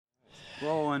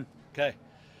Okay.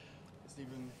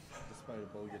 Stephen, despite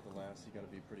a bogey at the last, you got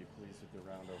to be pretty pleased with your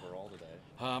round overall today.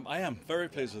 I am very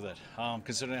pleased with it.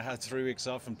 Considering I had 3 weeks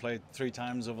off and played 3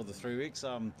 times over the 3 weeks,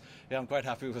 yeah, I'm quite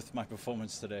happy with my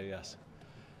performance today, yes.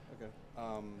 Okay.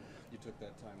 You took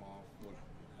that time off.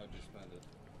 How'd you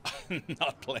spend it?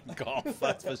 Not playing golf,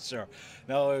 that's for sure.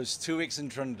 No, it was 2 weeks in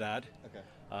Trinidad. Okay.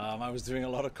 I was doing a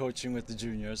lot of coaching with the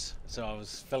juniors, so I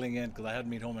was filling in because I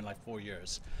hadn't been home in like 4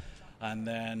 years. And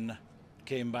then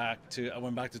I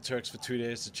went back to Turks for 2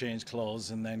 days to change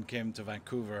clothes, and then came to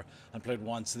Vancouver and played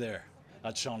once there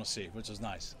at Shaughnessy, which was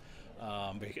nice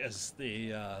because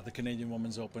the Canadian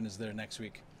Women's Open is there next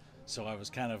week. So I was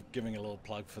kind of giving a little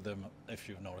plug for them, if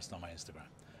you've noticed on my Instagram.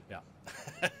 Yeah.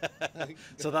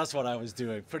 So that's what I was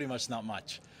doing. Pretty much not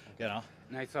much, you know.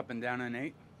 Nice up and down on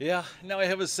 8. Yeah, no,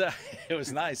 it was it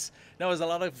was nice. No,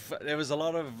 there was a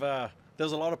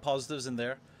lot of positives in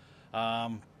there.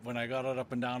 When I got it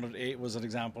up and down at 8 was an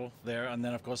example there, and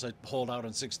then of course I pulled out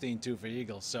on 16 too for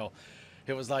eagles. So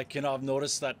it was like, I've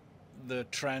noticed that the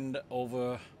trend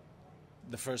over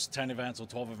the first 10 events or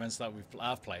 12 events that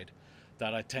I've played,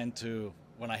 that I tend to,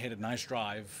 when I hit a nice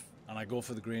drive and I go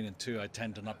for the green in 2, I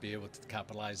tend to not be able to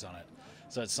capitalize on it.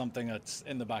 So it's something that's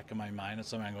in the back of my mind. It's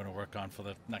something I'm going to work on for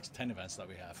the next 10 events that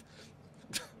we have.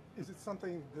 Is it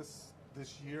something this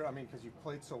year, I mean, because you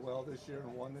played so well this year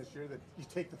and won this year, that you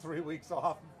take the 3 weeks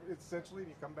off essentially and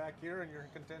you come back here and you're in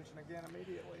contention again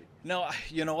immediately? No,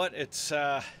 you know what? It's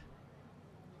at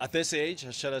this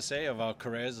age, should I say, of our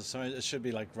careers, it should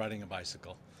be like riding a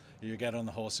bicycle. You get on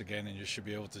the horse again and you should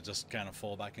be able to just kind of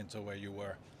fall back into where you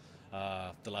were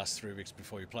the last 3 weeks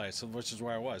before you play. So, which is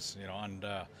where I was, and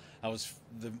I was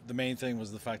the main thing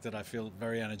was the fact that I feel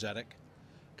very energetic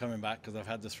coming back because I've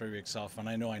had the 3 weeks off and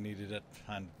I know I needed it,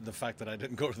 and the fact that I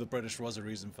didn't go to the British was a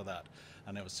reason for that,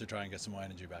 and it was to try and get some more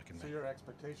energy back in me. So your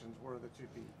expectations were that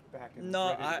you'd be back in? No,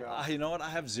 ready to go. you know what? I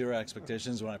have zero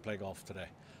expectations when I play golf today.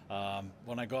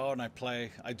 When I go out and I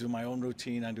play, I do my own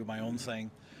routine, I do my own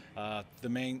thing. The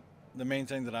main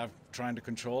thing that I'm trying to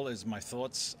control is my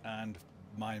thoughts and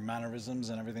my mannerisms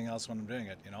and everything else when I'm doing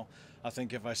it. I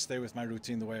think if I stay with my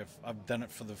routine the way I've done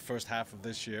it for the first half of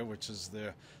this year, which is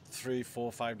the 3,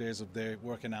 4, 5 days of day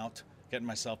working out, getting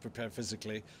myself prepared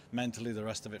physically, mentally, the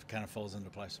rest of it kind of falls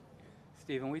into place.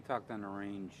 Stephen, we talked on the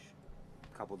range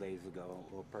a couple days ago, a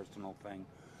little personal thing,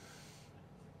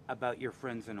 about your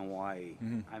friends in Hawaii.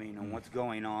 I mean, and what's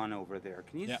going on over there.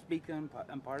 Can you speak on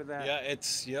part of that? Yeah,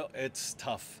 it's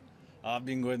tough. I've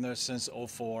been going there since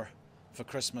 '04 for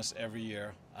Christmas every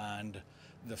year, and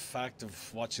the fact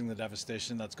of watching the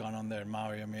devastation that's gone on there in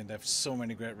Maui, I mean, they have so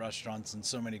many great restaurants and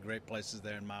so many great places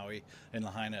there in Maui, in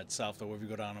Lahaina itself, that where we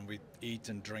go down and we eat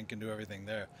and drink and do everything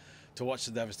there. To watch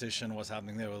the devastation, what's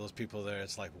happening there with those people there,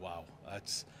 it's like, wow.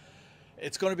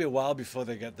 It's going to be a while before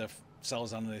they get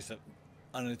themselves underneath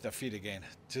their feet again,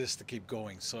 just to keep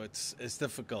going. So it's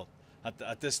difficult.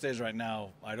 At this stage right now,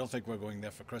 I don't think we're going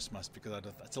there for Christmas because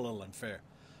that's a little unfair.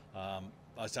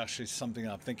 It's actually something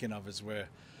I'm thinking of, is we're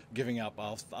giving up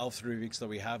all 3 weeks that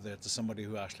we have there to somebody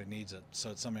who actually needs it. So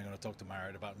it's something I'm going to talk to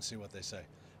Marriott about and see what they say.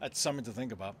 That's something to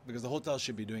think about because the hotel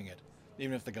should be doing it,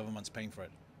 even if the government's paying for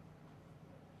it.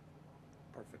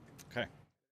 Perfect. Okay.